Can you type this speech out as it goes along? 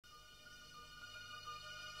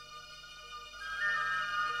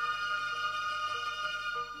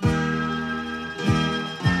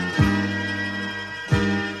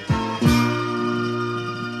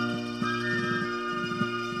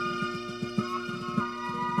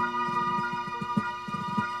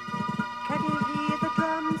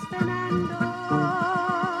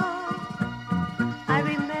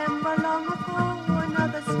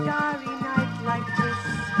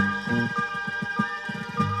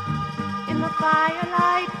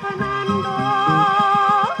firelight, Fernando.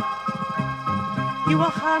 You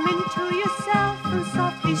were humming to yourself and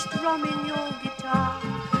softly strumming your guitar.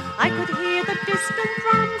 I could hear the distant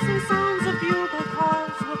drums and sounds of bugle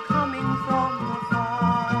calls were coming from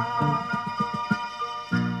afar.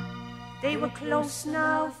 They were close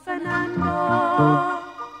now, Fernando.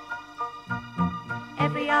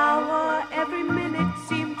 Every hour, every minute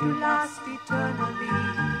seemed to last eternally.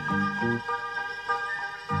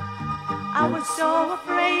 I was so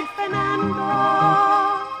afraid, Fernando.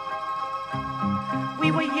 We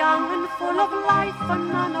were young and full of life, and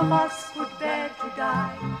none of us would bear to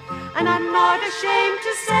die. And I'm not ashamed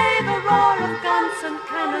to say the roar of guns and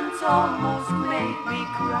cannons almost made me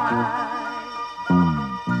cry.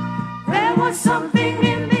 There was something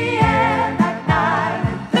in the air that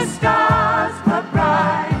night. The stars were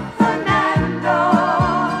bright, Fernando.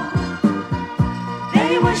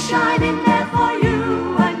 They were shining there for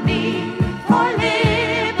you and me, for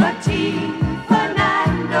liberty,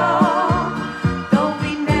 Fernando. Though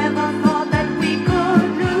we never thought that we could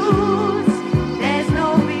lose, there's no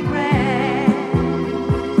regret.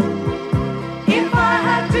 If I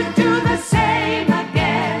had to do the same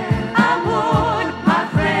again, I would, my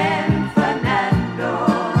friend Fernando.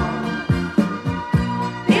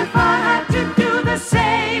 If I had to do the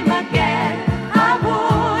same again, I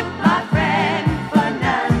would, my friend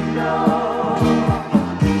Fernando.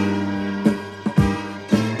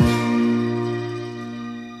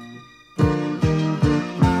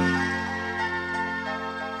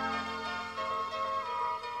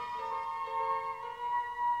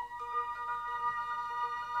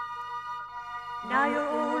 Now you're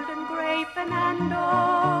old and gray, Fernando.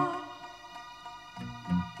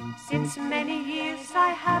 Since many years I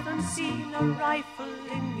haven't seen a rifle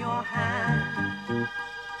in your hand.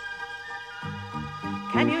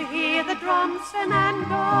 Can you hear the drums,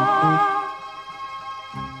 Fernando?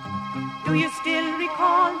 Do you still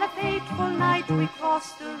recall the fateful night we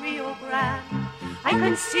crossed the Rio Grande? I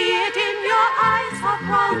can see it in your eyes, how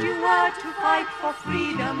proud you were to fight for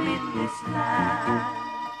freedom in this land.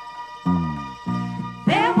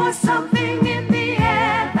 There was something